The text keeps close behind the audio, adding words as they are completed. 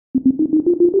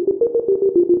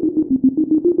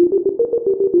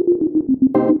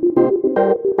All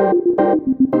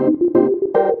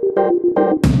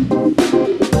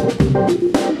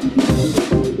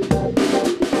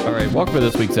right, welcome to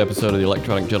this week's episode of the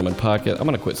Electronic Gentleman Podcast. I'm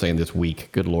going to quit saying this week.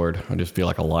 Good Lord, I just feel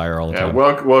like a liar all the time.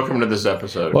 Welcome to this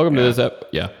episode. Welcome to this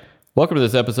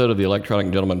episode of the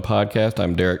Electronic Gentleman Podcast.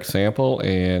 I'm Derek Sample,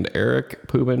 and Eric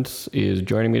Pubens is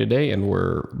joining me today, and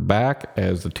we're back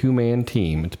as the two-man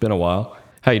team. It's been a while.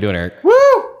 How you doing, Eric? Woo!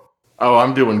 Oh,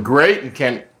 I'm doing great,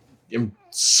 and I'm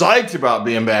psyched about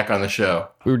being back on the show.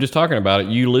 We were just talking about it.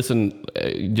 You listen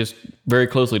just very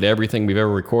closely to everything we've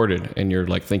ever recorded, and you're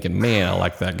like thinking, man, I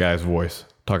like that guy's voice.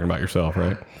 Talking about yourself,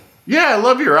 right? Yeah, I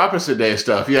love your opposite day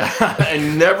stuff. Yeah, I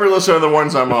never listen to the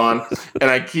ones I'm on, and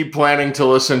I keep planning to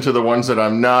listen to the ones that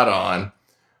I'm not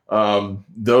on.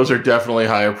 Those are definitely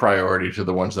higher priority to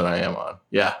the ones that I am on.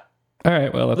 Yeah. All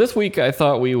right. Well, this week I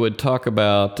thought we would talk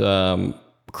about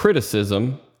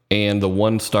criticism and the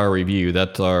one-star review.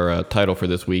 That's our title for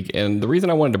this week. And the reason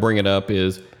I wanted to bring it up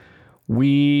is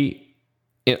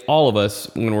all of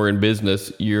us, when we're in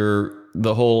business,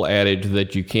 the whole adage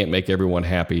that you can't make everyone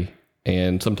happy.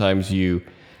 And sometimes you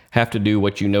have to do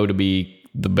what you know to be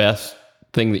the best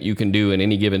thing that you can do in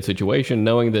any given situation,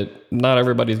 knowing that not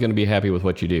everybody's going to be happy with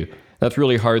what you do. That's a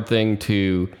really hard thing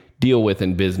to deal with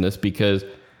in business, because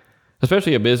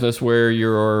especially a business where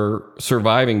you're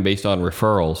surviving based on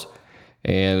referrals.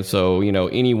 And so,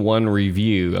 any one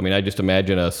review, I just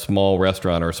imagine a small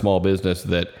restaurant or a small business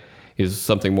that is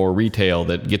something more retail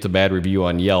that gets a bad review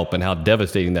on Yelp, and how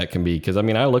devastating that can be. Because,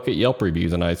 I look at Yelp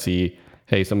reviews and I see,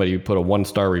 hey, somebody put a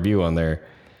 1-star review on there.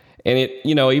 And it,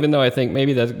 even though I think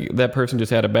maybe that person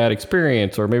just had a bad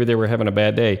experience, or maybe they were having a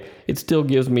bad day, it still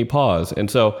gives me pause.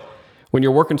 And so when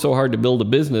you're working so hard to build a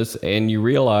business and you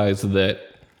realize that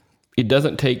it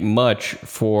doesn't take much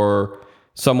for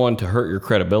someone to hurt your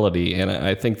credibility. And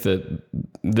I think that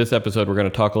this episode, we're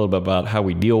going to talk a little bit about how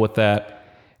we deal with that,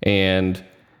 and,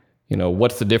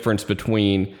 what's the difference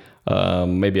between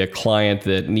maybe a client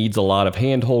that needs a lot of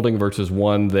hand-holding versus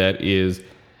one that is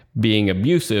being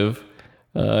abusive,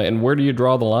 and where do you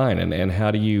draw the line, and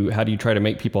how do you try to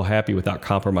make people happy without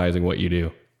compromising what you do?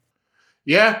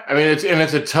 Yeah,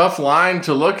 it's a tough line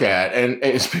to look at.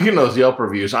 And speaking of those Yelp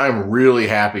reviews, I'm really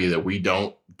happy that we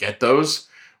don't get those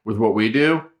with what we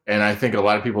do. And I think a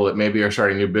lot of people that maybe are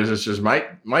starting new businesses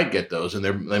might get those, and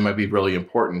they might be really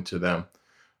important to them.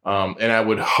 And I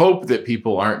would hope that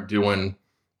people aren't doing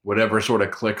whatever sort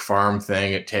of click farm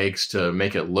thing it takes to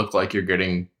make it look like you're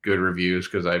getting good reviews,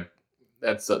 because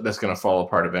that's going to fall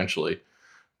apart eventually.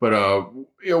 But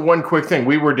one quick thing,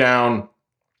 we were down,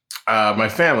 my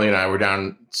family and I were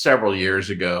down several years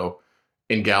ago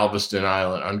on Galveston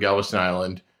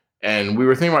Island, and we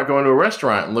were thinking about going to a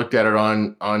restaurant, and looked at it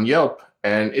on Yelp,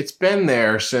 and it's been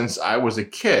there since I was a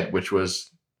kid, which was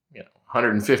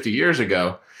 150 years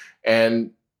ago.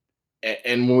 And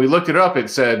when we looked it up,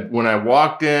 it said, when I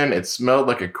walked in, it smelled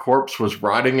like a corpse was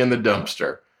rotting in the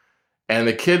dumpster. And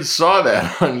the kids saw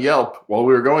that on Yelp while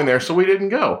we were going there, so we didn't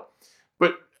go.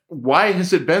 But why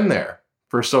has it been there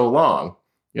for so long?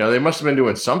 They must have been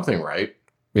doing something right.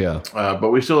 Yeah.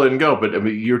 But we still didn't go. But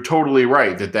you're totally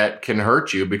right that can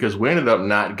hurt you, because we ended up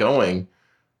not going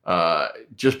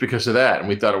just because of that. And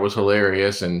we thought it was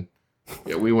hilarious. And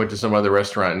we went to some other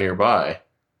restaurant nearby.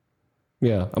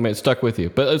 Yeah. It stuck with you.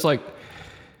 But it's like,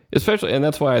 especially, and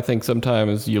that's why I think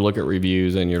sometimes you look at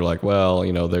reviews and you're like, well,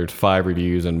 there's 5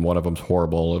 reviews and one of them's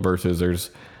horrible, versus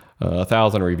there's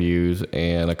 1,000 reviews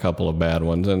and a couple of bad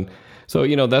ones. And so,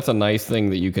 that's a nice thing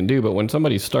that you can do. But when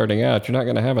somebody's starting out, you're not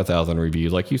going to have 1,000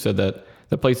 reviews. Like you said, that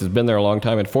place has been there a long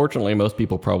time. And fortunately, most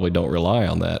people probably don't rely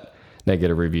on that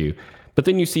negative review. But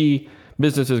then you see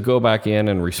businesses go back in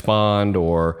and respond,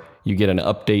 or you get an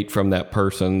update from that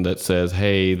person that says,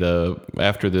 hey,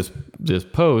 after this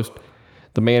post,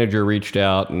 the manager reached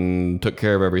out and took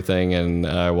care of everything, and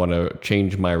I want to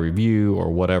change my review or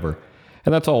whatever.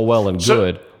 And that's all well and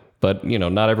good. But,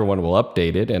 not everyone will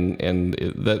update it, and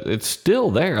it's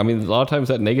still there. A lot of times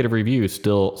that negative review is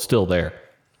still there.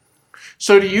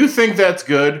 So do you think that's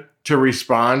good to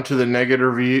respond to the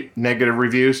negative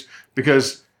reviews?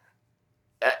 Because,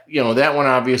 that one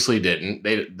obviously didn't.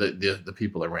 The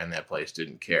people that ran that place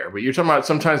didn't care. But you're talking about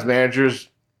sometimes managers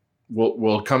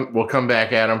will come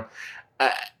back at them.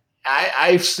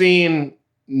 I've seen,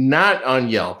 not on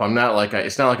Yelp.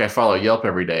 It's not like I follow Yelp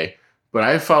every day. But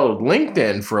I followed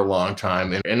LinkedIn for a long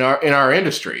time in our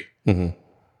industry. Mm-hmm.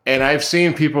 And I've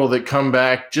seen people that come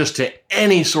back just to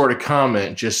any sort of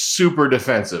comment, just super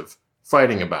defensive,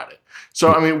 fighting about it.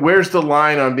 So, where's the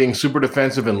line on being super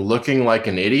defensive and looking like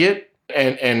an idiot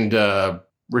and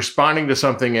responding to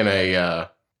something in a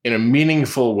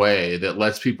meaningful way that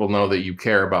lets people know that you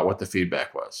care about what the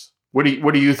feedback was? What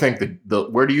do you think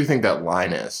where do you think that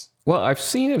line is? Well, I've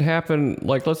seen it happen.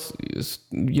 Like,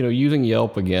 using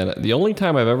Yelp again. The only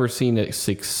time I've ever seen it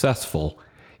successful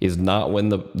is not when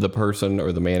the person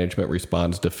or the management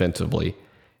responds defensively.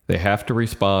 They have to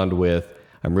respond with,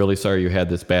 "I'm really sorry you had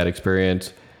this bad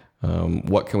experience.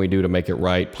 What can we do to make it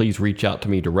right? Please reach out to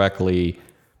me directly."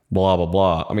 Blah blah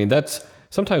blah. I mean,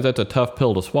 sometimes that's a tough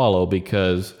pill to swallow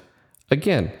because,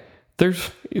 again,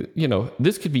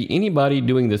 this could be anybody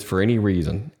doing this for any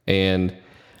reason, and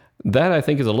that I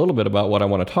think is a little bit about what I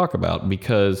want to talk about,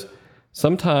 because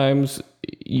sometimes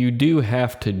you do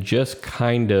have to just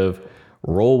kind of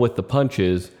roll with the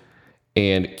punches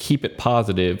and keep it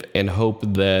positive and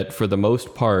hope that for the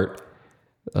most part,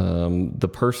 the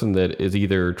person that is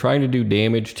either trying to do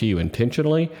damage to you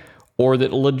intentionally or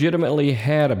that legitimately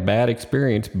had a bad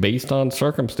experience based on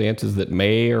circumstances that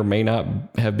may or may not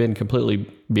have been completely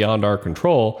beyond our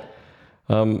control.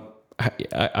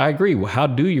 I agree. How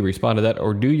do you respond to that,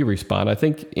 or do you respond? I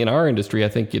think in our industry, I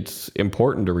think it's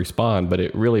important to respond, but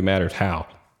it really matters how.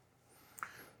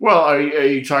 Well, are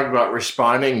you talking about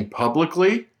responding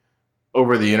publicly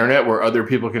over the internet where other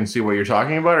people can see what you're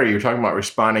talking about, or are you talking about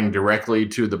responding directly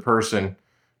to the person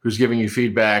who's giving you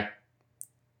feedback?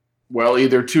 Well,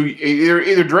 either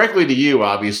directly to you,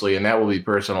 obviously, and that will be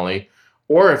personally,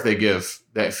 or if they give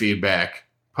that feedback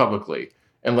publicly.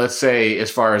 And let's say, as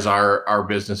far as our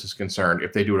business is concerned,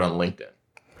 if they do it on LinkedIn.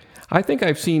 I think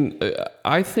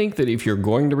I think that if you're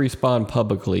going to respond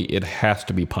publicly, it has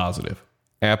to be positive.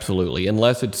 Absolutely.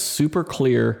 Unless it's super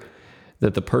clear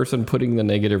that the person putting the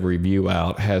negative review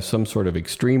out has some sort of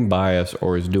extreme bias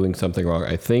or is doing something wrong.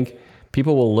 I think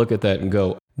people will look at that and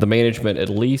go, the management at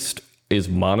least is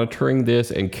monitoring this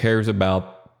and cares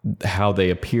about how they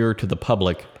appear to the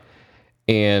public.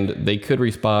 And they could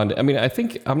respond. I mean,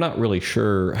 I'm not really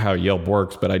sure how Yelp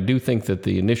works, but I do think that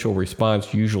the initial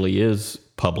response usually is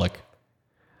public.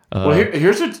 Well,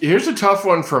 here's a tough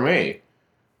one for me,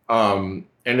 and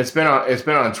it's been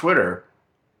on Twitter.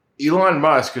 Elon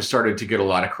Musk has started to get a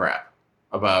lot of crap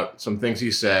about some things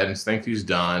he said and things he's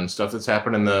done, stuff that's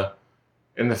happened in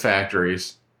the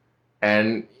factories,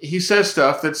 and he says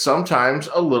stuff that's sometimes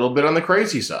a little bit on the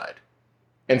crazy side.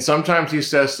 And sometimes he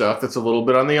says stuff that's a little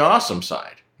bit on the awesome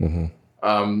side.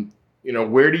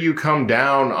 Mm-hmm. Where do you come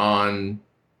down on,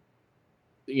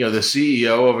 the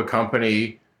CEO of a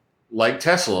company like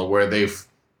Tesla, where they've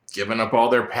given up all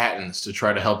their patents to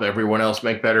try to help everyone else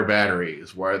make better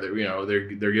batteries, where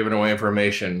they're giving away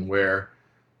information, where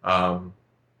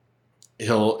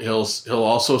he'll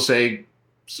also say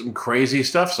some crazy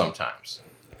stuff sometimes.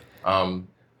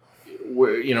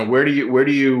 Where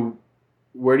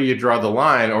do you draw the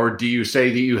line? Or do you say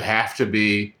that you have to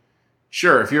be,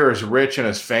 sure, if you're as rich and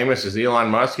as famous as Elon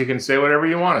Musk, you can say whatever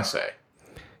you want to say?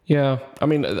 Yeah. I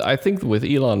mean, I think with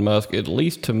Elon Musk, at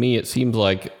least to me, it seems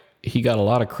like he got a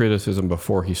lot of criticism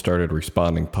before he started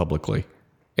responding publicly.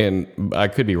 And I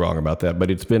could be wrong about that,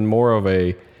 but it's been more of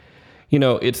a,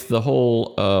 it's the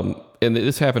whole, and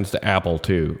this happens to Apple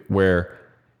too, where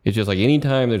it's just like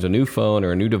anytime there's a new phone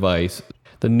or a new device,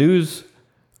 the news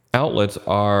outlets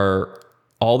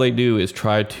all they do is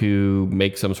try to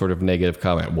make some sort of negative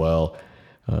comment. Well,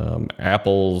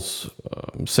 Apple's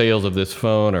sales of this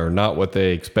phone are not what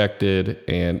they expected.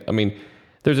 And I mean,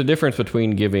 there's a difference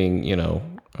between giving,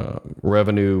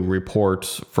 revenue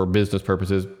reports for business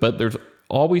purposes, but there's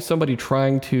always somebody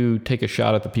trying to take a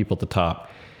shot at the people at the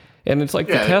top. And it's like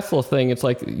the Tesla thing. It's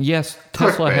like, yes,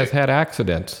 Tesla has had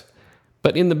accidents,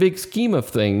 but in the big scheme of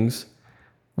things,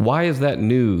 why is that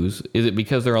news? Is it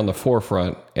because they're on the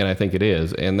forefront? And I think it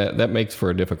is. And that makes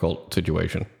for a difficult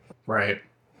situation. Right.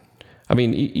 I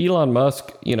mean, Elon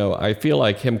Musk, I feel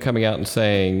like him coming out and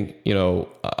saying,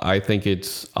 I think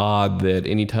it's odd that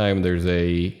anytime there's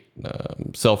a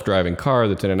self-driving car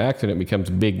that's in an accident, it becomes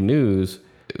big news.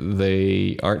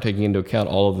 They aren't taking into account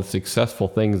all of the successful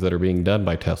things that are being done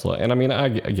by Tesla. And I mean,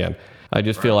 I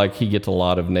just feel like he gets a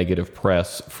lot of negative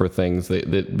press for things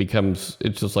that becomes,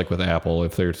 it's just like with Apple.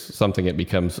 If there's something, it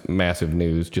becomes massive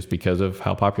news just because of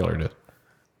how popular it is.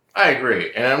 I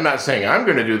agree. And I'm not saying I'm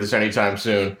going to do this anytime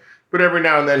soon, but every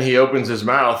now and then he opens his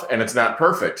mouth and it's not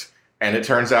perfect. And it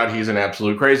turns out he's an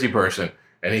absolute crazy person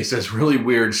and he says really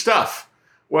weird stuff.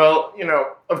 Well,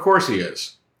 of course he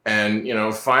is. And,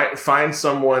 find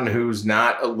someone who's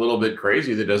not a little bit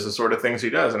crazy that does the sort of things he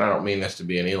does. And I don't mean this to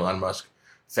be an Elon Musk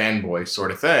fanboy sort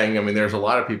of thing. I mean, there's a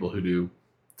lot of people who do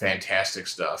fantastic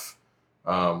stuff,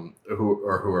 who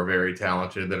are very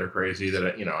talented, that are crazy,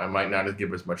 that I might not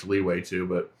give as much leeway to.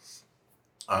 But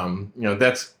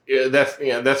that's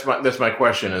my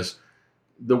question is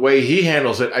the way he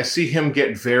handles it. I see him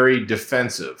get very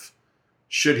defensive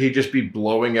should he just be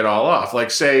blowing it all off?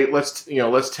 Like, say, let's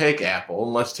take Apple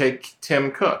and let's take Tim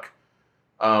Cook.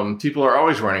 People are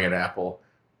always running at Apple.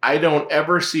 I don't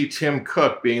ever see Tim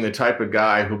Cook being the type of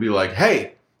guy who'll be like,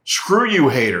 hey, screw you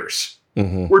haters.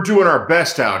 Mm-hmm. We're doing our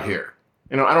best out here.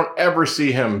 I don't ever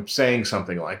see him saying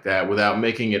something like that without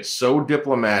making it so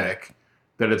diplomatic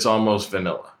that it's almost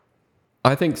vanilla.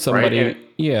 I think somebody,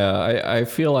 right? I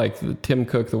feel like Tim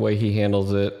Cook, the way he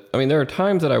handles it, I mean, there are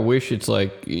times that I wish it's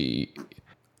like,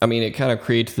 I mean, it kind of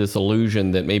creates this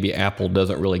illusion that maybe Apple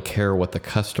doesn't really care what the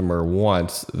customer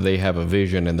wants. They have a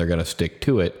vision and they're going to stick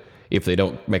to it if they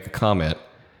don't make a comment.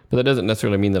 But that doesn't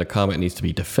necessarily mean that a comment needs to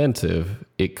be defensive.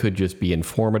 It could just be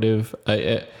informative.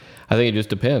 I think it just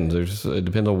depends. It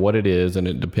depends on what it is, and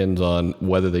it depends on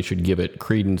whether they should give it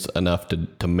credence enough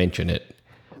to mention it.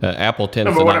 Apple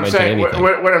tends to not mention anything.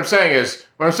 What I'm saying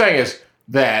is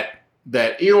that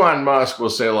Elon Musk will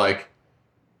say, like,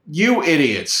 you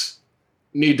idiots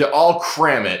need to all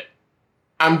cram it.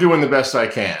 I'm doing the best I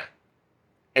can.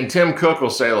 And Tim Cook will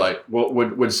say, like,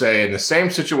 would say in the same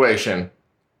situation,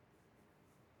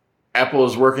 Apple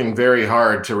is working very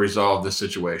hard to resolve this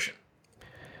situation.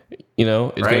 It's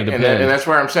right? going to depend. And that's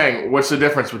where I'm saying, what's the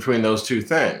difference between those two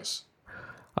things?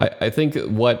 I think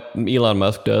what Elon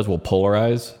Musk does will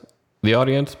polarize the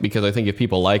audience, because I think if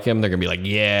people like him, they're going to be like,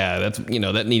 yeah, that's,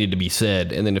 that needed to be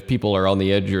said. And then if people are on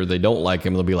the edge or they don't like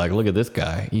him, they'll be like, look at this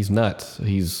guy. He's nuts.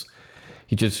 He's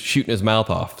just shooting his mouth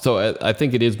off. So I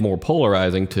think it is more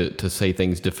polarizing to say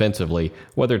things defensively.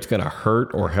 Whether it's going to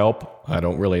hurt or help, I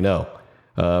don't really know.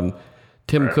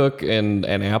 Tim Cook and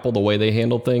Apple, the way they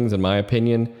handle things, in my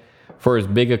opinion, for as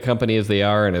big a company as they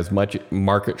are and as much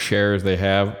market share as they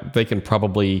have, they can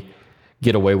probably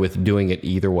get away with doing it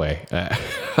either way.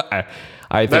 I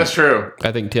think that's true.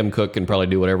 I think Tim Cook can probably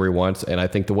do whatever he wants, and I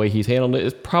think the way he's handled it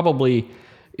is probably,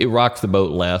 it rocks the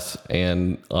boat less.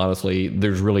 And honestly,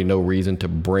 there's really no reason to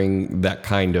bring that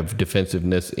kind of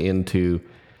defensiveness into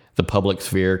the public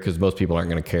sphere, because most people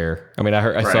aren't going to care. I mean,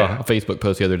 I saw a Facebook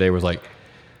post the other day was like,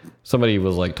 somebody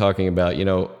was like talking about,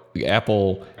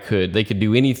 Apple could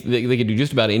do anything, they could do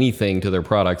just about anything to their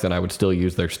products, and I would still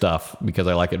use their stuff because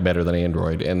I like it better than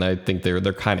Android. And I think they're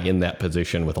kind of in that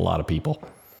position with a lot of people.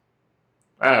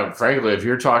 Frankly, if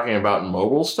you're talking about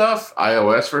mobile stuff,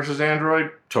 iOS versus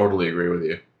Android, totally agree with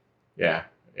you. Yeah.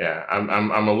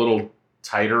 I'm a little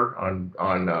tighter on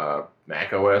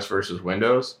Mac OS versus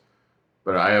Windows,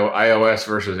 but iOS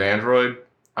versus Android,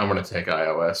 I'm going to take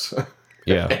iOS.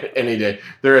 Yeah. Any day.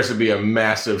 There has to be a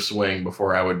massive swing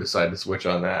before I would decide to switch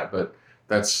on that, but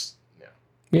that's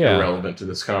irrelevant to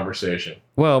this conversation.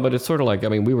 Well, but it's sort of like, I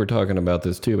mean, we were talking about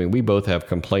this too. I mean, we both have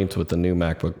complaints with the new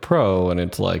MacBook Pro, and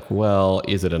it's like, well,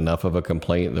 is it enough of a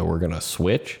complaint that we're going to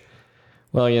switch?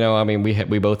 Well, I mean,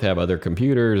 we both have other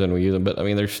computers and we use them, but I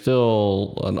mean, there's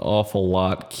still an awful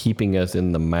lot keeping us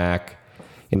in the Mac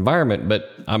environment.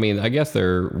 But I mean, I guess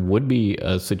there would be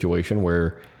a situation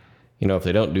where, if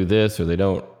they don't do this or they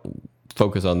don't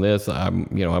focus on this, I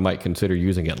might consider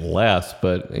using it less.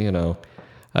 But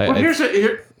here's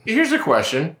a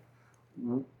question: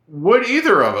 would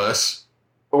either of us,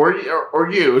 or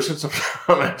you, since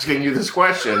I'm asking you this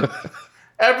question,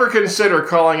 ever consider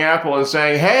calling Apple and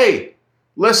saying, "Hey,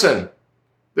 listen,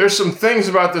 there's some things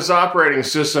about this operating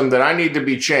system that I need to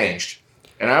be changed,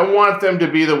 and I want them to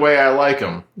be the way I like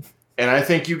them. And I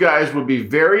think you guys would be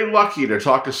very lucky to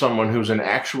talk to someone who's an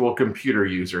actual computer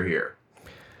user here."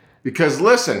 Because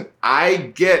listen, I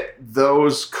get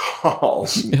those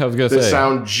calls that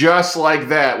sound just like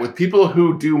that with people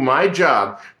who do my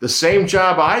job, the same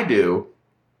job I do,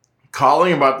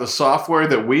 calling about the software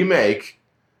that we make,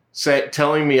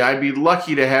 telling me I'd be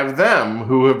lucky to have them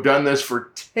who have done this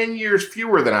for 10 years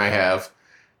fewer than I have,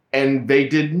 and they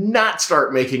did not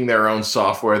start making their own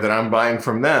software that I'm buying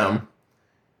from them.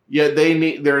 Yet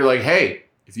they're like, hey,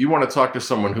 if you want to talk to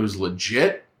someone who's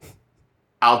legit,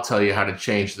 I'll tell you how to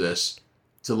change this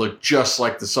to look just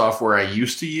like the software I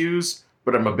used to use,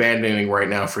 but I'm abandoning right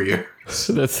now for you. I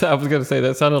was going to say,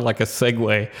 that sounded like a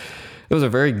segue. It was a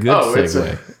very good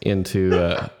segue into,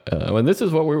 and this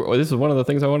is one of the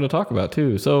things I wanted to talk about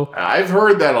too. So I've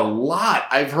heard that a lot.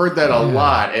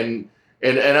 And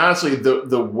honestly,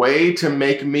 the way to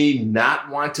make me not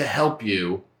want to help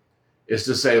you is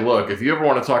to say, look, if you ever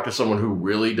want to talk to someone who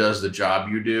really does the job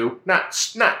you do, not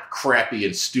crappy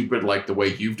and stupid like the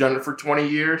way you've done it for 20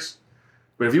 years,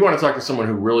 but if you want to talk to someone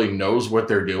who really knows what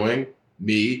they're doing,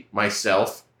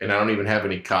 myself, and I don't even have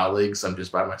any colleagues, I'm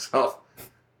just by myself,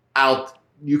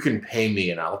 you can pay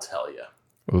me and I'll tell you.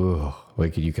 Ooh,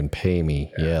 like you can pay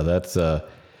me. Yeah, that's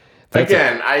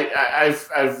again,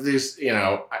 I've this,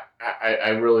 I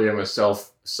really am a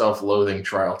self-loathing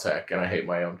trial tech, and I hate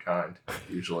my own kind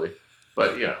usually.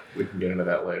 But we can get into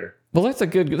that later. Well,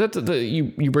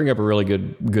 you bring up a really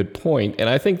good point, and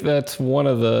I think that's one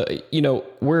of the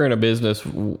we're in a business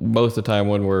most of the time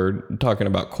when we're talking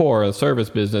about core a service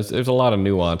business. There's a lot of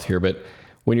nuance here, but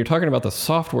when you're talking about the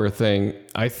software thing,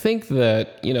 I think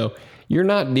that you're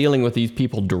not dealing with these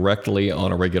people directly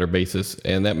on a regular basis,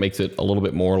 and that makes it a little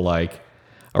bit more like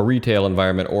a retail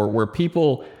environment or where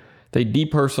people. They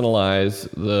depersonalize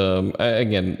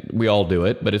again, we all do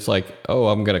it, but it's like, oh,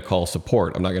 I'm going to call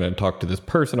support. I'm not going to talk to this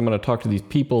person. I'm going to talk to these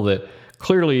people that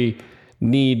clearly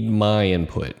need my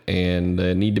input and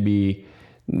need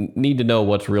to know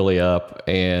what's really up.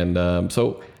 And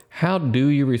so how do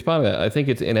you respond to that? I think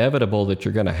it's inevitable that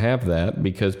you're going to have that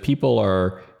because people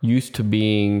are used to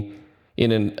being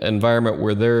in an environment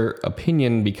where their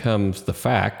opinion becomes the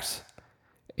facts.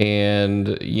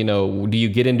 And, do you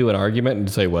get into an argument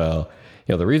and say, well,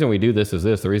 the reason we do this is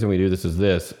this, the reason we do this is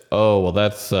this. Oh, well,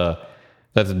 that's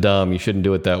dumb. You shouldn't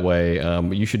do it that way.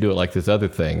 You should do it like this other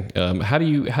thing. How do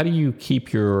you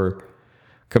keep your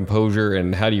composure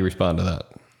and how do you respond to that?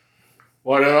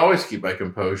 Well, I don't always keep my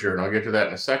composure, and I'll get to that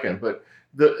in a second. But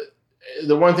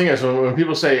the one thing is when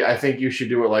people say, I think you should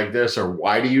do it like this, or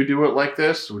why do you do it like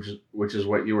this, which is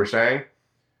what you were saying,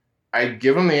 I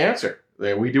give them the answer.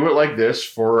 We do it like this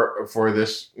for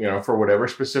this, for whatever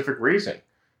specific reason.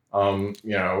 And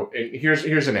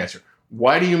here's an answer.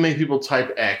 Why do you make people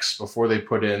type X before they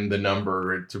put in the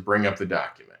number to bring up the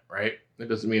document, right? That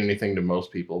doesn't mean anything to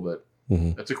most people, but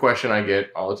that's a question I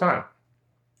get all the time.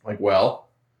 Like, well,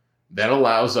 that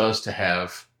allows us to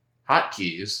have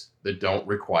hotkeys that don't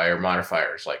require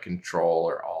modifiers like Control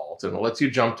or Alt, and it lets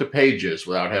you jump to pages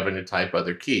without having to type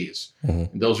other keys. And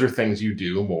those are things you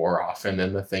do more often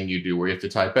than the thing you do where you have to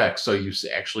type X. So you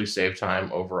actually save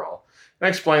time overall. And I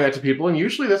explain that to people, and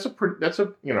usually it's a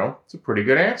pretty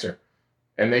good answer,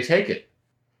 and they take it.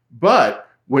 But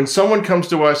when someone comes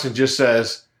to us and just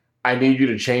says, "I need you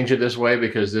to change it this way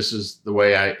because this is the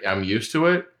way I'm used to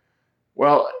it,"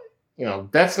 well,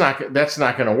 that's not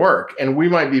going to work. And we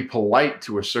might be polite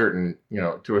to a certain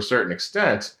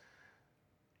extent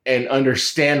and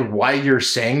understand why you're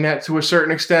saying that to a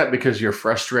certain extent because you're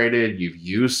frustrated. You've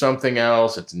used something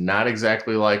else. It's not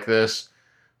exactly like this.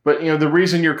 But, the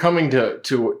reason you're coming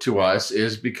to us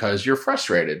is because you're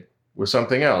frustrated with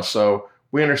something else. So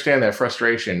we understand that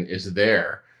frustration is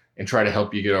there and try to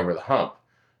help you get over the hump.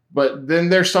 But then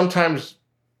there's sometimes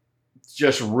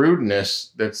just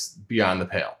rudeness that's beyond the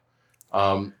pale.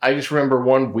 I just remember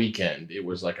one weekend, it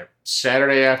was like a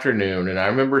Saturday afternoon, and I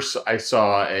remember I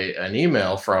saw an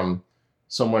email from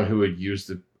someone who had used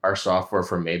our software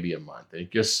for maybe a month. It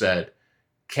just said,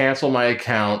 "Cancel my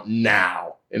account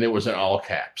now." And it was in all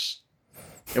caps.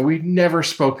 And we'd never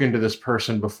spoken to this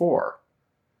person before.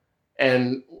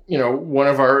 And, one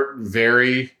of our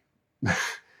very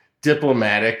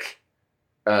diplomatic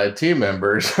team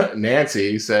members,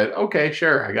 Nancy, said, "Okay,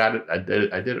 sure, I got it. I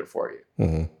did it for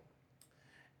you."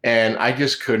 And I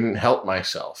just couldn't help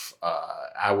myself.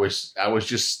 I was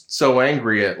just so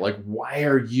angry at why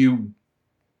are you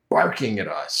barking at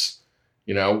us?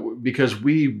 Because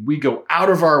we go out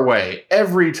of our way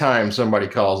every time somebody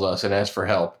calls us and asks for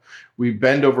help. We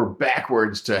bend over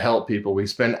backwards to help people. We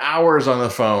spend hours on the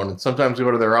phone, and sometimes we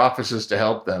go to their offices to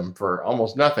help them for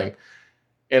almost nothing.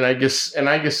 And I just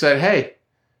said, "Hey,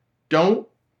 don't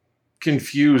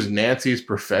confuse Nancy's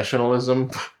professionalism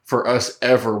for us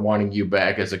ever wanting you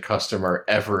back as a customer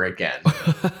ever again."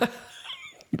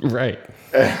 Right.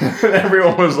 And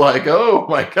everyone was like, "Oh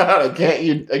my God, I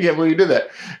can't believe you did that."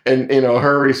 And,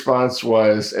 her response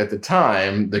was, at the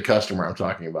time, the customer I'm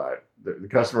talking about, the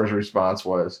customer's response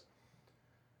was,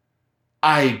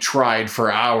 "I tried for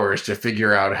hours to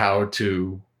figure out how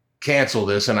to cancel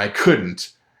this and I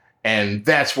couldn't. And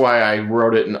that's why I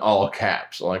wrote it in all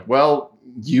caps." I'm like, well,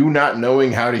 you not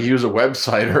knowing how to use a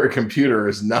website or a computer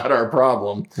is not our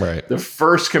problem. Right. The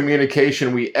first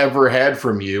communication we ever had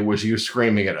from you was you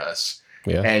screaming at us.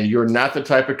 Yeah. And you're not the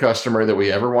type of customer that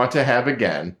we ever want to have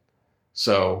again.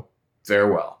 So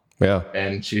farewell. Yeah.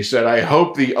 And she said, I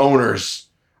hope the owners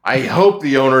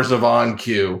of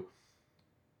OnQ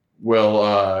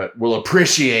will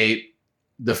appreciate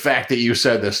the fact that you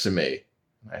said this to me.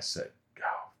 And I said,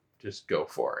 just go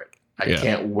for it. I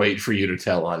can't wait for you to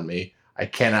tell on me. I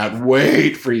cannot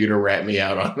wait for you to rat me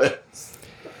out on this.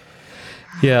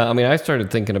 Yeah, I mean, I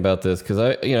started thinking about this because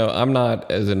I'm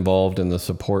not as involved in the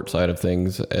support side of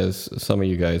things as some of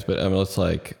you guys, but I mean, it's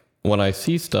like when I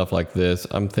see stuff like this,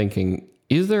 I'm thinking,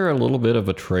 is there a little bit of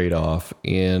a trade-off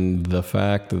in the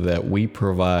fact that we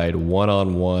provide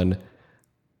one-on-one,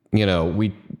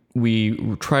 we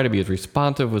we try to be as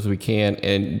responsive as we can.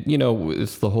 And,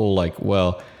 it's the whole like,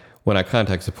 well, when I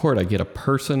contact support, I get a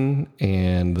person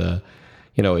and, they'll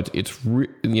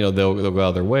go out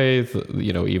of their way,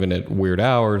 even at weird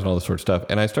hours and all this sort of stuff.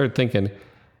 And I started thinking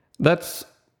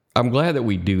I'm glad that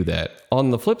we do that. On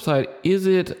the flip side, is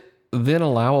it then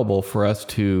allowable for us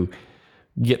to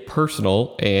get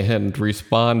personal and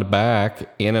respond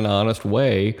back in an honest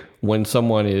way when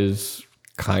someone is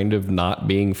kind of not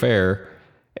being fair?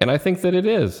 And I think that it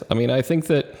is. I mean, I think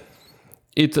that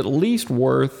it's at least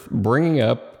worth bringing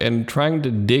up and trying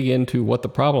to dig into what the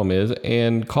problem is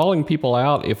and calling people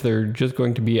out if they're just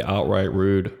going to be outright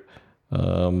rude.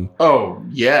 Oh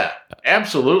yeah,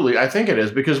 absolutely. I think it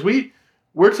is, because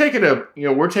we're taking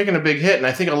a big hit, and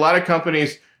I think a lot of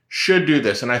companies should do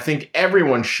this, and I think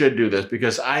everyone should do this,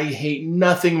 because I hate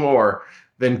nothing more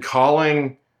than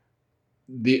calling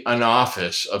an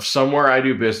office of somewhere I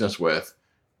do business with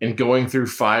and going through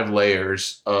 5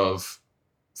 layers of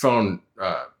phone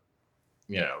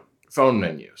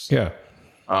menus. Yeah.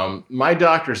 My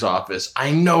doctor's office,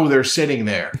 I know they're sitting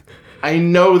there. I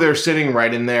know they're sitting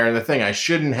right in there in the thing. I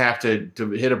shouldn't have to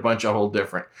hit a bunch of whole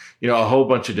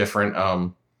bunch of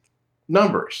different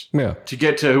numbers to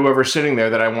get to whoever's sitting there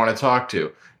that I want to talk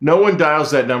to. No one dials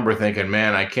that number thinking,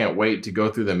 man, I can't wait to go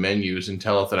through the menus and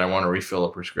tell it that I want to refill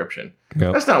a prescription.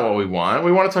 Yep. That's not what we want.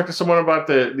 We want to talk to someone about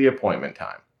the appointment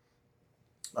time.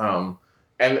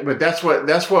 But that's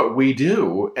what we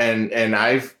do. And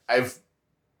I've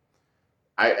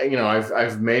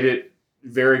made it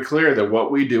very clear that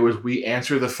what we do is we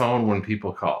answer the phone when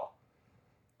people call.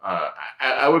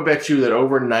 I would bet you that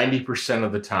over 90%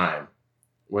 of the time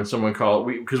when someone calls,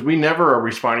 because we never are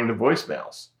responding to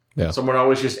voicemails. Yeah. Someone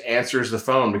always just answers the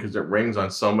phone because it rings on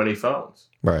so many phones.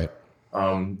 Right.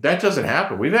 That doesn't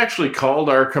happen. We've actually called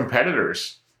our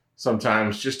competitors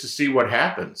sometimes just to see what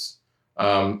happens.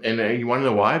 And you want to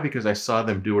know why? Because I saw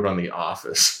them do it on The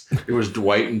Office. It was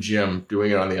Dwight and Jim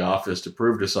doing it on The Office to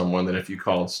prove to someone that if you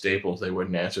called Staples, they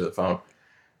wouldn't answer the phone.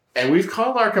 And we've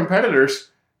called our competitors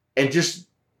and just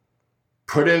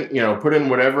put in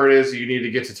whatever it is you need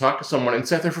to get to talk to someone, and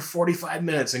sat there for 45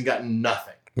 minutes and got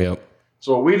nothing. Yep.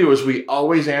 So what we do is we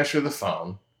always answer the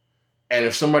phone. And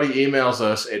if somebody emails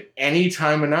us at any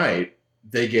time of night,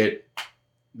 they get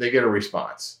a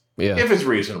response. Yeah. If it's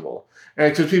reasonable.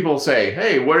 And because people say,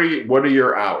 hey, what are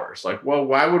your hours? Like, well,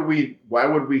 why would we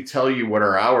tell you what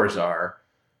our hours are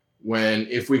when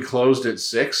if we closed at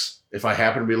 6, if I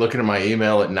happen to be looking at my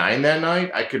email at 9 that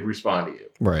night, I could respond to you.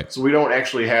 Right. So we don't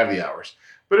actually have the hours.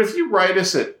 But if you write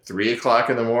us at 3 o'clock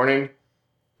in the morning,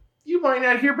 you might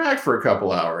not hear back for a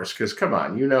couple hours, because come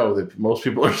on, that most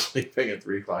people are sleeping at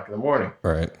 3 o'clock in the morning.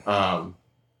 Right.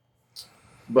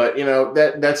 But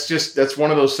that's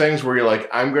one of those things where you're like,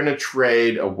 I'm going to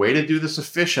trade a way to do this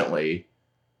efficiently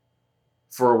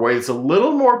for a way that's a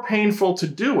little more painful to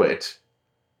do it,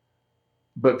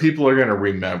 but people are going to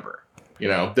remember.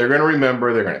 They're going to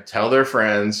remember, they're going to tell their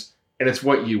friends, and it's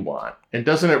what you want. And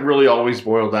doesn't it really always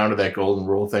boil down to that golden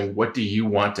rule thing? What do you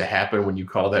want to happen when you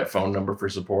call that phone number for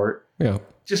support? Yeah.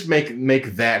 Just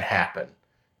make that happen.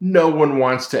 No one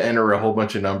wants to enter a whole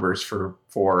bunch of numbers for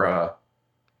to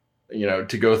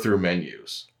go through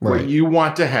menus. Right. What you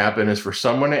want to happen is for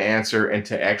someone to answer and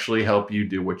to actually help you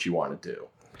do what you want to do.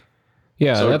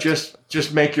 Yeah. So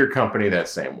just make your company that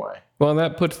same way. Well, and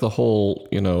that puts the whole,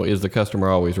 is the customer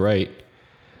always right,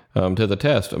 to the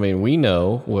test. I mean, we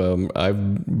know,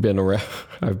 I've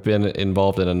been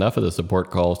involved in enough of the support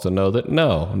calls to know that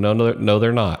no,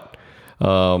 they're not.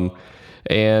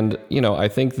 And, I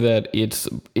think that it's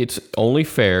only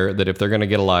fair that if they're going to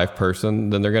get a live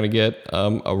person, then they're going to get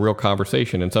a real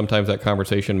conversation. And sometimes that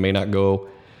conversation may not go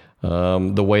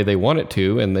the way they want it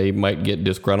to, and they might get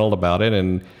disgruntled about it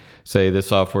and say this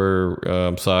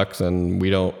software sucks and we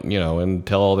don't, and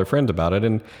tell all their friends about it.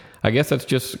 And I guess that's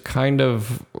just kind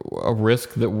of a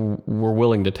risk that we're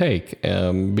willing to take,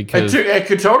 because it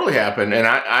could totally happen. And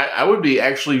I would be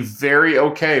actually very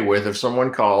okay with if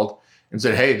someone called and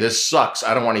said, hey, this sucks,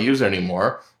 I don't want to use it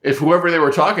anymore. If whoever they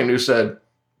were talking to said,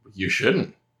 you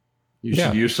shouldn't. You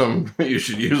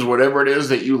should use whatever it is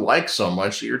that you like so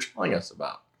much that you're telling us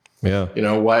about. Yeah. You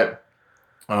know what?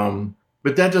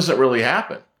 But that doesn't really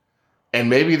happen. And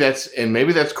maybe that's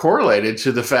correlated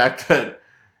to the fact that,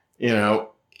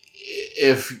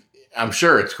 if I'm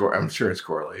sure it's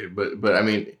correlated, but I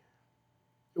mean,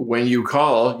 when you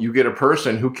call, you get a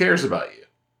person who cares about you.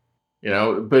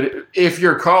 But if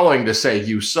you're calling to say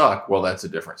you suck, well, that's a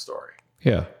different story.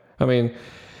 Yeah. I mean,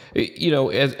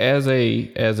 as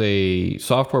a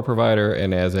software provider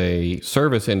and as a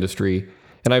service industry,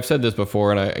 and I've said this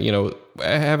before, and I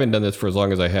haven't done this for as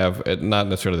long as I have, not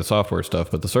necessarily the software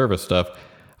stuff, but the service stuff.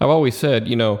 I've always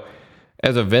said,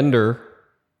 as a vendor,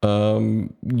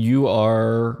 you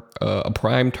are a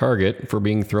prime target for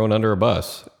being thrown under a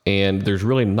bus, and there's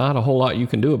really not a whole lot you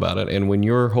can do about it. And when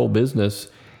your whole business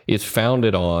is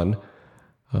founded on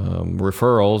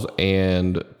referrals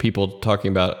and people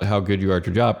talking about how good you are at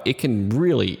your job, it can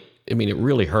really, it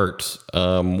really hurts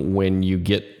when you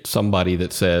get somebody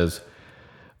that says,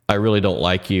 I really don't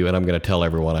like you, and I'm going to tell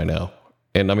everyone I know.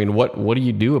 And what do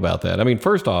you do about that?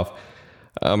 First off,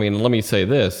 let me say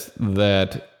this,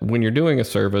 that when you're doing a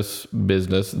service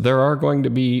business, there are going to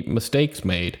be mistakes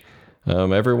made.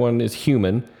 Everyone is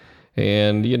human.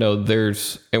 And,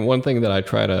 and one thing that I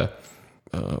try to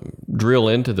drill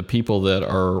into the people that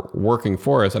are working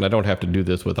for us, and I don't have to do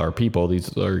this with our people,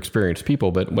 these are experienced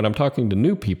people, but when I'm talking to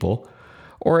new people,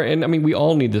 we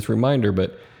all need this reminder,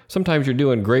 but sometimes you're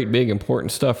doing great, big,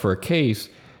 important stuff for a case,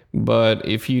 but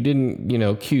if you didn't,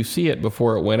 QC it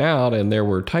before it went out and there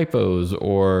were typos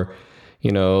or,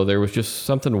 there was just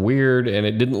something weird and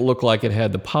it didn't look like it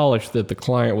had the polish that the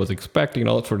client was expecting,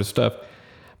 all that sort of stuff,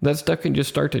 that stuff can just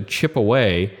start to chip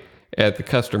away at the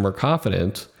customer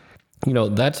confidence.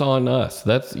 That's on us.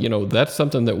 That's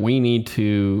something that we need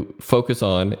to focus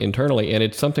on internally. And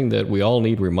it's something that we all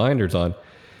need reminders on.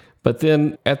 But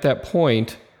then at that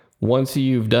point, once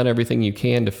you've done everything you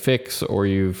can to fix, or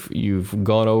you've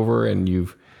gone over and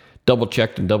you've double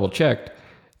checked,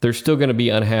 there's still going to be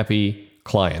unhappy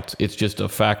clients. It's just a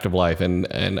fact of life. And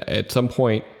at some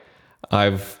point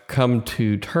I've come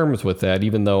to terms with that,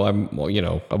 even though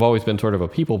I've always been sort of a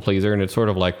people pleaser, and it's sort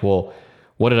of like, well,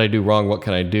 what did I do wrong? What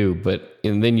can I do?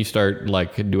 And then you start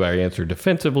like, do I answer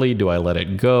defensively? Do I let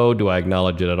it go? Do I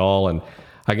acknowledge it at all? And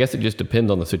I guess it just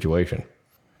depends on the situation.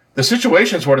 The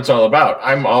situation is what it's all about.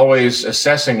 I'm always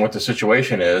assessing what the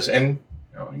situation is. And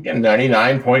again,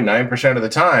 99.9% of the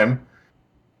time,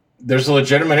 there's a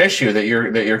legitimate issue that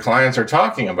your clients are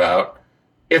talking about.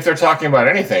 If they're talking about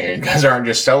anything, and you guys aren't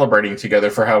just celebrating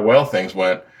together for how well things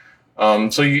went.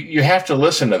 So you have to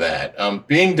listen to that.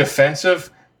 Being defensive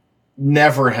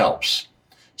never helps.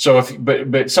 So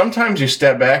but sometimes you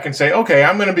step back and say, okay,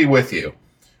 I'm going to be with you.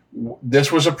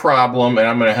 This was a problem and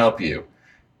I'm going to help you.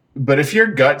 But if your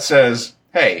gut says,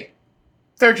 hey,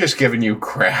 they're just giving you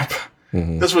crap.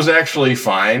 Mm-hmm. This was actually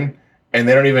fine, and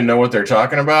they don't even know what they're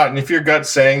talking about. And if your gut's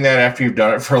saying that after you've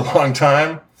done it for a long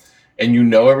time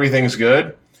and everything's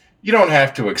good, you don't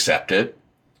have to accept it.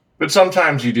 But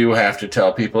sometimes you do have to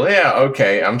tell people, yeah,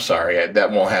 okay, I'm sorry,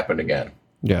 that won't happen again.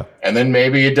 Yeah. And then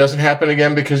maybe it doesn't happen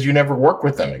again because you never work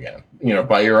with them again,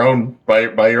 by your own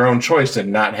choice,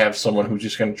 and not have someone who's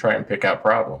just going to try and pick out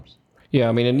problems. Yeah,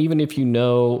 and even if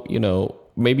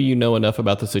maybe enough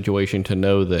about the situation to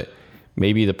know that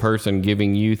maybe the person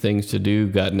giving you things to do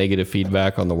got negative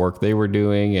feedback on the work they were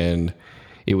doing, and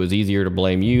it was easier to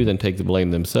blame you than take the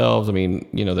blame themselves.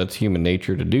 That's human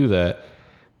nature to do that.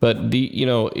 But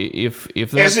if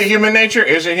that's, is it human nature?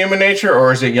 Is it human nature,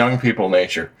 or is it young people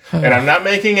nature? And I'm not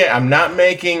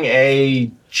making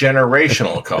a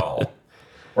generational call.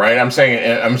 Right,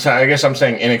 I guess I'm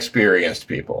saying inexperienced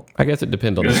people. I guess it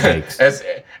depends on the stakes.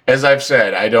 As I've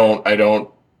said, I don't I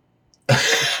don't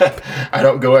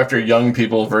go after young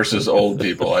people versus old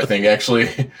people. I think actually,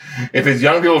 if it's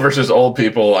young people versus old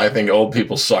people, I think old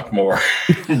people suck more.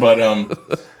 But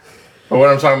what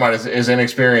I'm talking about is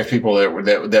inexperienced people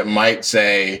that might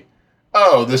say,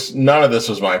 "Oh, none of this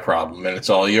was my problem, and it's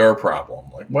all your problem."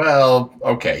 Like, well,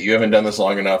 okay, you haven't done this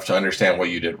long enough to understand what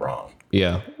you did wrong.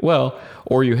 Yeah, well,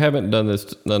 or you haven't done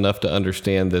this enough to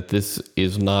understand that this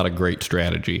is not a great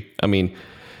strategy.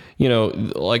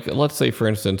 Like let's say, for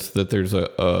instance, that there's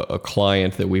a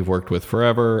client that we've worked with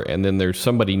forever, and then there's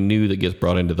somebody new that gets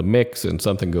brought into the mix and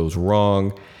something goes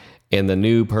wrong, and the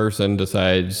new person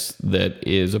decides that,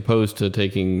 as opposed to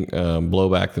taking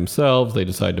blowback themselves, they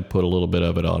decide to put a little bit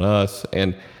of it on us.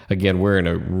 And again, we're in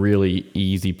a really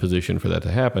easy position for that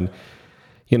to happen.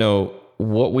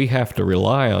 What we have to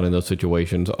rely on in those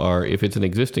situations are, if it's an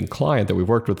existing client that we've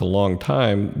worked with a long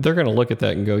time, they're going to look at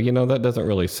that and go, that doesn't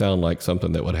really sound like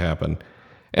something that would happen.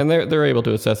 And they're able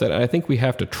to assess that. And I think we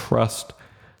have to trust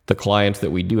the clients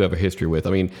that we do have a history with.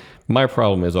 My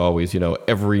problem is always,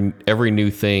 every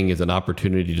new thing is an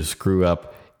opportunity to screw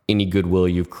up any goodwill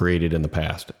you've created in the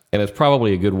past. And it's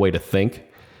probably a good way to think,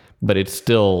 but it's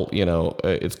still,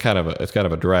 it's kind of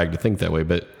a drag to think that way.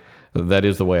 But that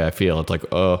is the way I feel. It's like,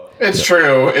 it's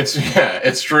true. It's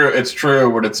true. It's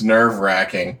true, but it's nerve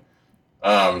wracking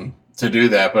to do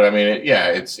that. But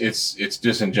it's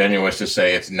disingenuous to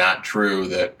say it's not true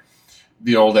that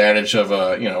the old adage of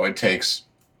it takes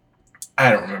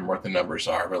I don't remember what the numbers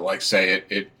are, but like say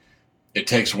it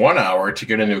takes 1 hour to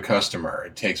get a new customer.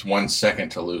 It takes 1 second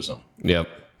to lose them. Yep.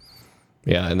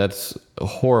 Yeah, and that's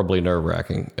horribly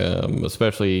nerve-wracking,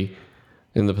 especially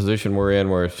in the position we're in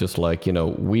where it's just like,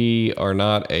 we are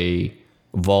not a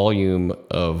volume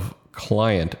of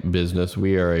client business.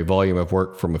 We are a volume of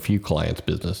work from a few clients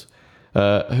business,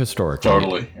 historically.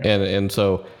 Totally. Yeah. And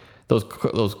so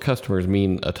those customers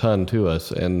mean a ton to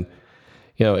us. And,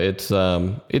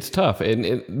 it's tough.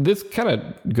 And this kind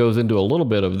of goes into a little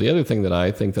bit of the other thing that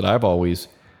I think that I always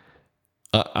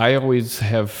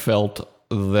have felt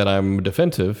that I'm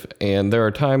defensive. And there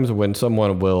are times when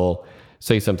someone will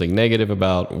say something negative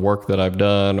about work that I've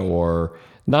done, or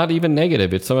not even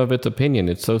negative. Some of it's opinion.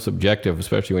 It's so subjective,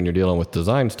 especially when you're dealing with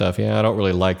design stuff. Yeah, I don't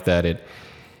really like that.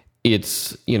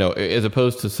 It's as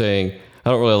opposed to saying, I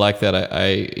don't really like that.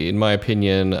 In my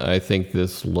opinion, I think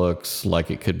this looks like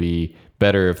it could be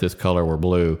better if this color were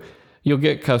blue. You'll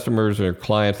get customers or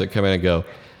clients that come in and go,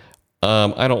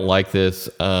 I don't like this.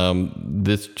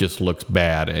 This just looks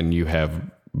bad, and you have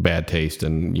bad taste,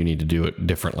 and you need to do it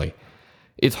differently.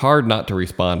 It's hard not to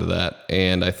respond to that.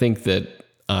 And I think that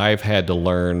I've had to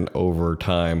learn over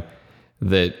time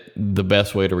that the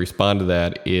best way to respond to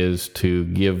that is to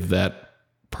give that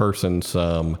person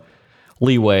some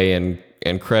leeway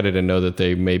and credit, and know that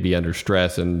they may be under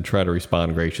stress, and try to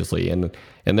respond graciously. And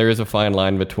there is a fine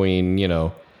line between,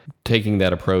 taking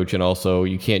that approach, and also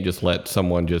you can't just let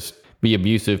someone just be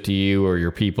abusive to you or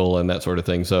your people and that sort of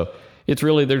thing. So it's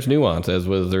really, there's nuance, as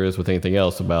there is with anything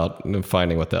else, about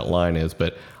finding what that line is.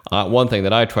 But one thing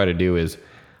that I try to do is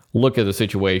look at the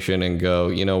situation and go,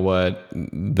 you know what,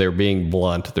 they're being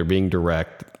blunt, they're being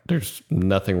direct. There's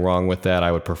nothing wrong with that.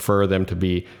 I would prefer them to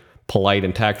be polite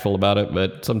and tactful about it,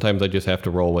 but sometimes I just have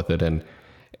to roll with it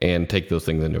and take those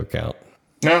things into account.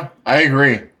 No, I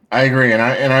agree. And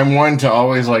I'm one to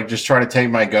always just try to take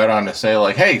my gut on to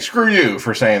say hey, screw you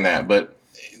for saying that. But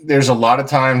there's a lot of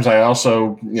times I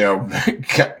also,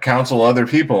 counsel other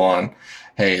people on,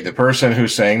 hey, the person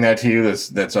who's saying that to you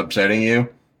that's upsetting you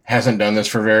hasn't done this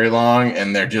for very long,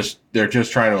 and they're just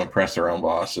trying to impress their own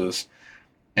bosses,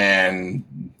 and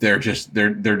they're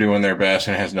doing their best,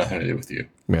 and it has nothing to do with you.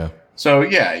 Yeah. So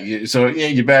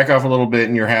you back off a little bit,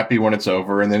 and you're happy when it's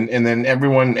over, and then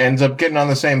everyone ends up getting on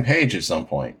the same page at some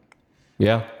point.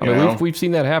 Yeah, I mean, we've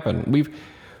seen that happen.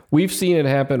 We've seen it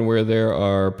happen where there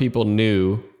are people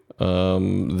new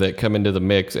that come into the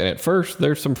mix, and at first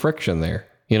there's some friction there.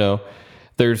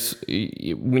 There's,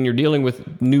 when you're dealing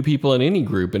with new people in any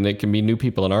group, and it can be new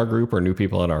people in our group or new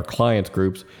people in our clients'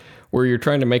 groups, where you're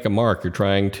trying to make a mark, you're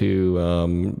trying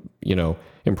to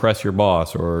impress your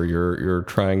boss, or you're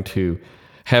trying to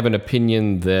have an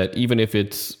opinion that, even if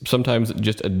it's sometimes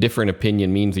just a different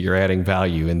opinion, means that you're adding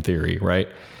value in theory, right?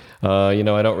 I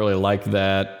don't really like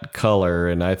that color,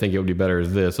 and I think it would be better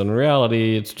as this. In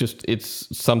reality,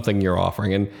 it's something you're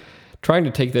offering, and trying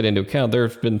to take that into account.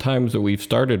 There's been times that we've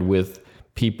started with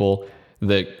people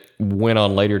that went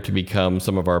on later to become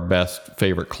some of our best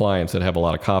favorite clients that have a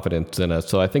lot of confidence in us.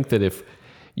 So I think that if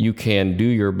you can do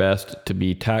your best to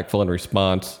be tactful in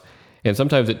response, and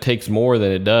sometimes it takes more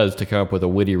than it does to come up with a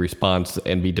witty response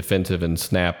and be defensive and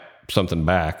snap something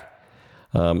back.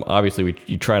 Obviously,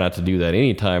 you try not to do that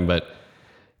anytime, but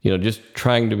just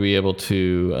trying to be able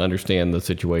to understand the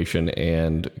situation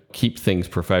and keep things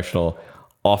professional.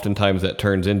 Oftentimes, that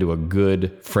turns into a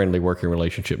good, friendly working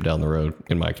relationship down the road,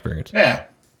 in my experience. Yeah,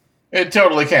 it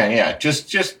totally can. Yeah, just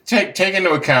take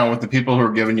into account what the people who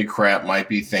are giving you crap might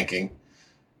be thinking,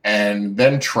 and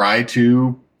then try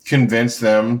to convince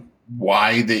them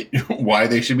why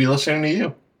they should be listening to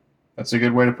you. That's a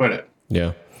good way to put it.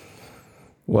 Yeah.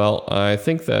 Well, I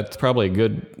think that's probably a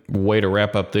good way to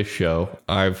wrap up this show.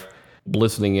 I've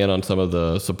listening in on some of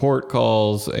the support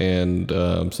calls and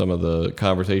some of the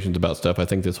conversations about stuff. I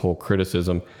think this whole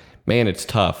criticism, man, it's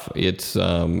tough. It's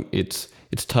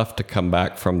tough to come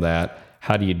back from that.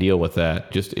 How do you deal with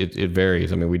that? Just it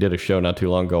varies. I mean, we did a show not too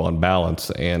long ago on balance,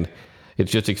 and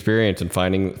it's just experience and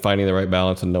finding the right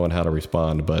balance and knowing how to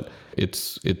respond. But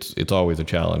it's always a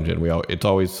challenge, and it's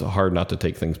always hard not to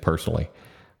take things personally.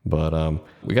 But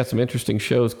we got some interesting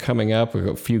shows coming up. We've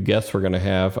got a few guests we're going to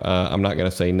have. I'm not going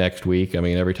to say next week. I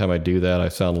mean, every time I do that, I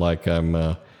sound like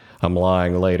I'm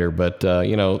lying later. But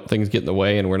things get in the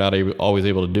way, and we're not always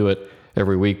able to do it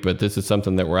every week. But this is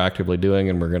something that we're actively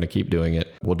doing, and we're going to keep doing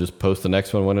it. We'll just post the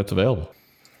next one when it's available.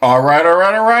 All right.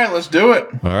 Let's do it.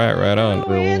 All right on.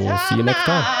 We'll see you next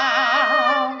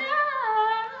time.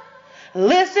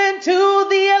 Listen to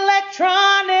the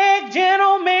electronic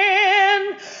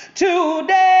gentleman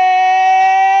today.